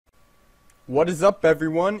What is up,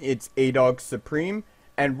 everyone? It's A-Dog Supreme,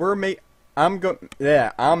 and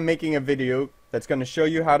I'm making a video that's going to show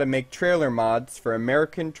you how to make trailer mods for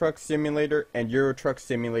American Truck Simulator and Euro Truck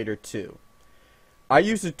Simulator 2. I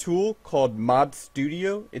use a tool called Mod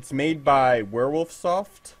Studio. It's made by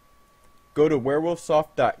WerewolfSoft. Go to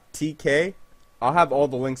werewolfsoft.tk. I'll have all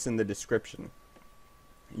the links in the description.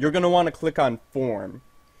 You're going to want to click on Form.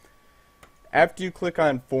 After you click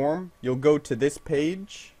on Form, you'll go to this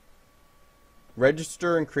page,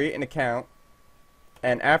 register and create an account,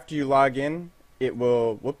 and after you log in, it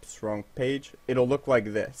will, whoops, wrong page, it'll look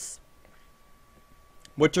like this.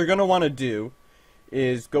 What you're going to want to do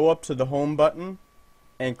is go up to the home button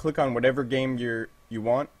and click on whatever game you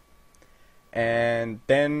want, and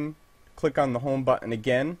then click on the home button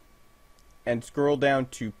again and scroll down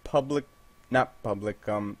to direct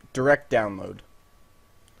download.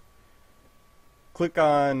 Click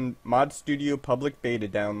on Mod Studio Public Beta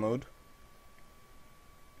Download.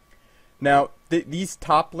 Now, these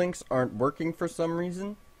top links aren't working for some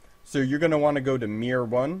reason, so you're going to want to go to Mirror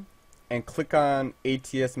 1 and click on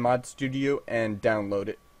ATS Mod Studio and download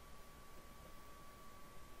it.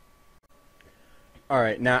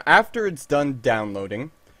 Alright, now after it's done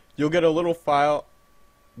downloading, you'll get a little file,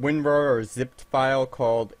 WinRAR or zipped file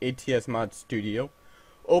called ATS Mod Studio.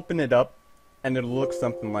 Open it up, and it'll look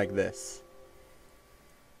something like this.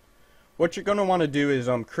 What you're going to want to do is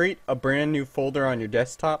create a brand new folder on your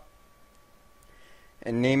desktop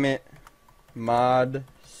and name it Mod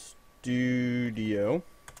Studio,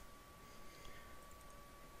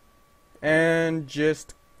 and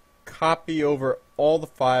just copy over all the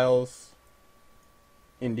files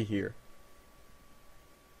into here.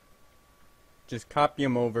 Just copy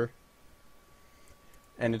them over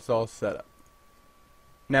and it's all set up.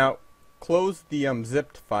 Now close the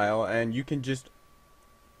zipped file and you can just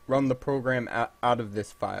run the program out of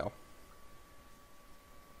this file.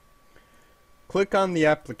 Click on the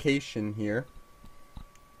application here,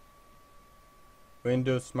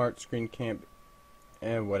 Windows Smart Screen Camp,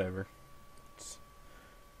 and whatever.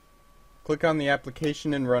 Click on the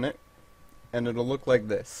application and run it, and it'll look like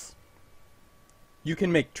this. You can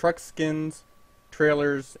make truck skins,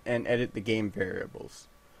 trailers, and edit the game variables.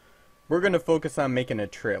 We're going to focus on making a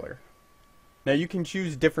trailer. Now you can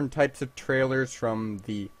choose different types of trailers, from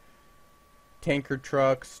the tanker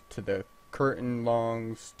trucks to the curtain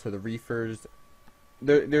longs to the reefers.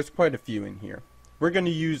 There's quite a few in here. We're going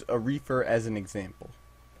to use a reefer as an example.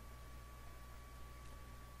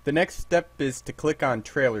 The next step is to click on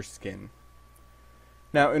trailer skin.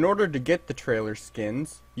 Now in order to get the trailer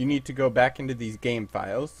skins, you need to go back into these game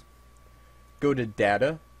files, go to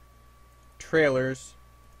Data, Trailers,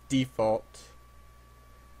 Default,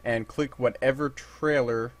 and click whatever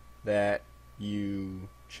trailer that you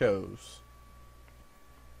chose.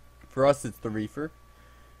 For us it's the reefer.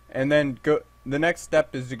 And then the next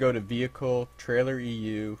step is to go to Vehicle, Trailer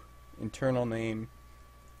EU, Internal Name,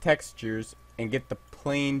 Textures, and get the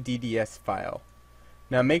plain DDS file.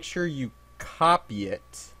 Now make sure you copy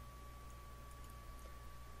it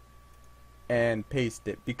and paste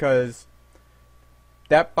it, because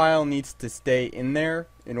that file needs to stay in there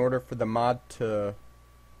in order for the mod to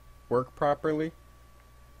work properly.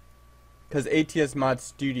 Because ATS Mod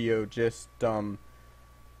Studio just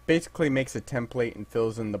basically makes a template and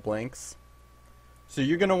fills in the blanks. So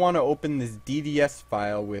you're going to want to open this DDS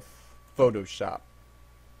file with Photoshop.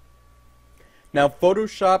 Now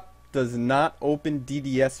Photoshop does not open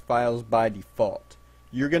DDS files by default.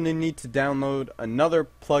 You're going to need to download another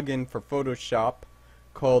plugin for Photoshop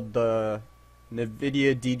called the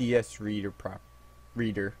Nividia DDS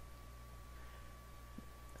reader.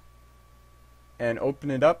 And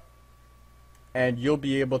open it up and you'll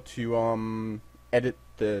be able to edit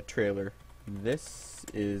the trailer. This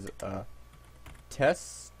is a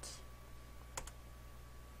test,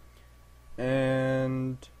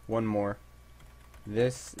 and one more.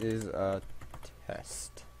 This is a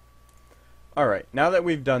test. Alright, now that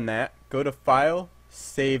we've done that, go to File,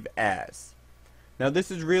 Save As. Now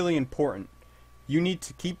this is really important. You need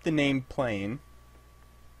to keep the name plain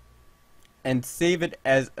and save it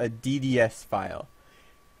as a DDS file.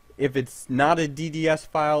 If it's not a DDS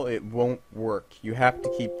file, it won't work. You have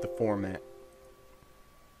to keep the format.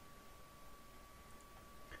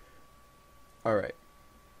 Alright.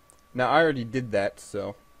 Now I already did that,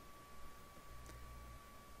 so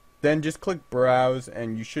then just click Browse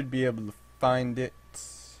and you should be able to find it.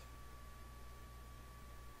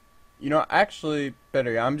 You know, actually,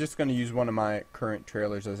 better, I'm just going to use one of my current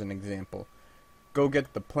trailers as an example. Go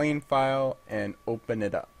get the plain file and open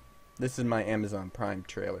it up. This is my Amazon Prime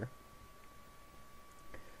trailer.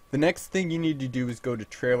 The next thing you need to do is go to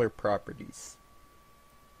trailer properties.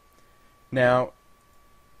 Now,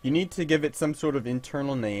 you need to give it some sort of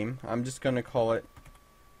internal name. I'm just going to call it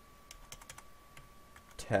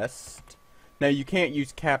test. Now, you can't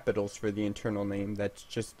use capitals for the internal name. That's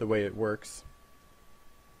just the way it works.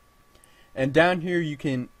 And down here you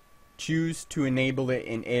can choose to enable it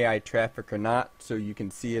in AI traffic or not, so you can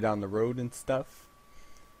see it on the road and stuff.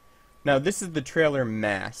 Now this is the trailer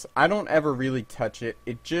mass. I don't ever really touch it.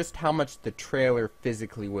 It's just how much the trailer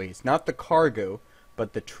physically weighs. Not the cargo,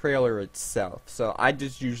 but the trailer itself. So I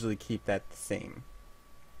just usually keep that the same.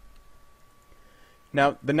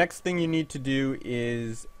 Now the next thing you need to do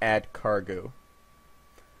is add cargo.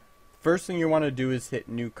 First thing you want to do is hit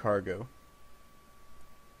new cargo.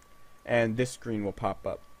 And this screen will pop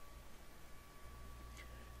up.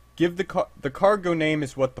 Give the cargo name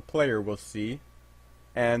is what the player will see,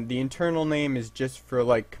 and the internal name is just for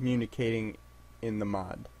like communicating in the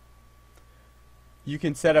mod. You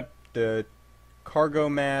can set up the cargo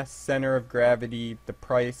mass, center of gravity, the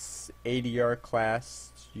price, ADR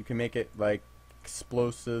class. You can make it like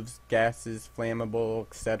explosives, gases, flammable,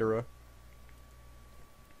 etc.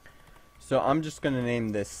 So I'm just going to name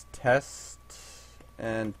this test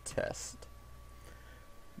and test.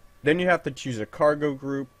 Then you have to choose a cargo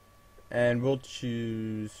group, and we'll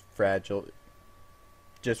choose fragile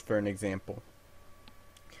just for an example.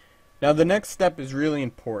 Now the next step is really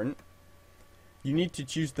important. You need to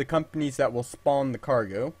choose the companies that will spawn the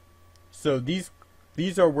cargo. So these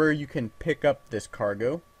are where you can pick up this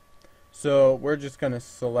cargo. So we're just going to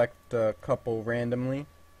select a couple randomly.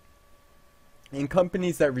 And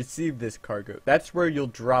companies that receive this cargo, that's where you'll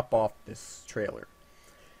drop off this trailer.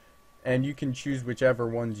 And you can choose whichever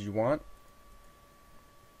ones you want.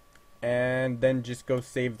 And then just go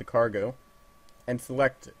save the cargo and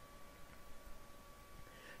select it.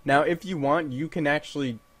 Now if you want, you can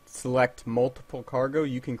actually select multiple cargo.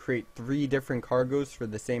 You can create 3 different cargos for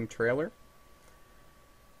the same trailer,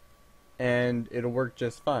 and it'll work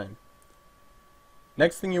just fine.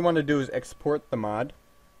 Next thing you want to do is export the mod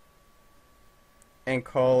and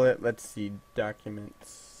call it, let's see,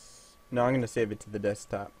 documents. No, I'm going to save it to the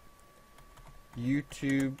desktop.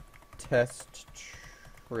 YouTube test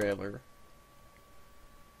trailer.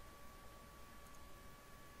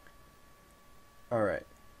 Alright.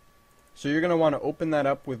 So you're going to want to open that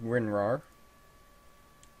up with WinRAR,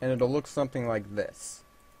 and it'll look something like this.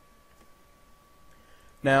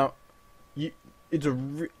 Now, I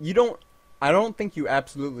don't think you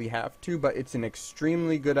absolutely have to, but it's an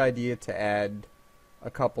extremely good idea to add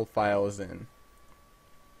a couple files in.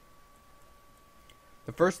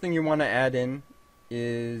 The first thing you want to add in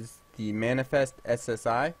is the manifest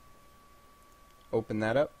SSI. Open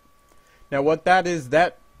that up. Now what that is,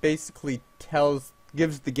 that basically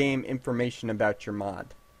gives the game information about your mod.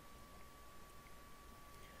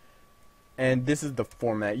 And this is the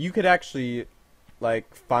format. You could actually like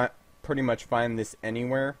pretty much find this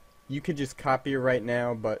anywhere. You could just copy it right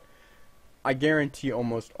now, but I guarantee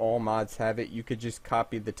almost all mods have it. You could just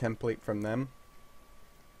copy the template from them.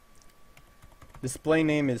 Display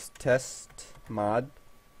name is test mod.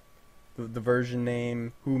 The version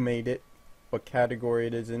name, who made it, what category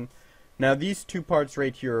it is in. Now these 2 parts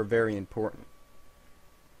right here are very important.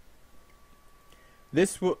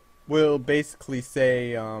 This will basically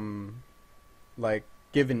say like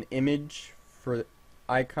give an image for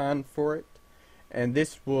icon for it, and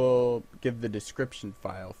this will give the description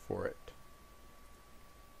file for it.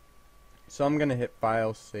 So I'm gonna hit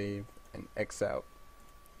file, save, and X out.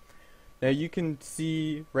 Now you can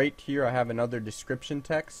see right here I have another description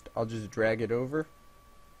text. I'll just drag it over.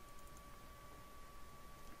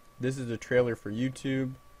 This is a trailer for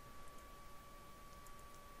YouTube,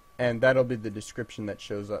 and that'll be the description that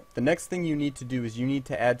shows up. The next thing you need to do is you need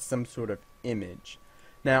to add some sort of image.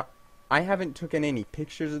 Now I haven't taken any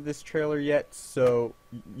pictures of this trailer yet, so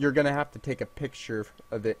you're gonna have to take a picture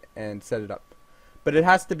of it and set it up. But it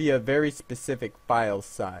has to be a very specific file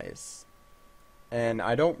size. And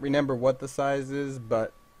I don't remember what the size is,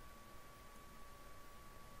 but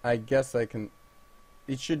I guess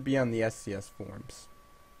it should be on the SCS forms.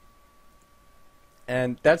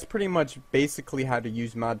 And that's pretty much basically how to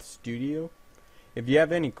use Mod Studio. If you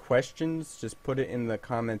have any questions, just put it in the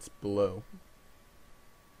comments below.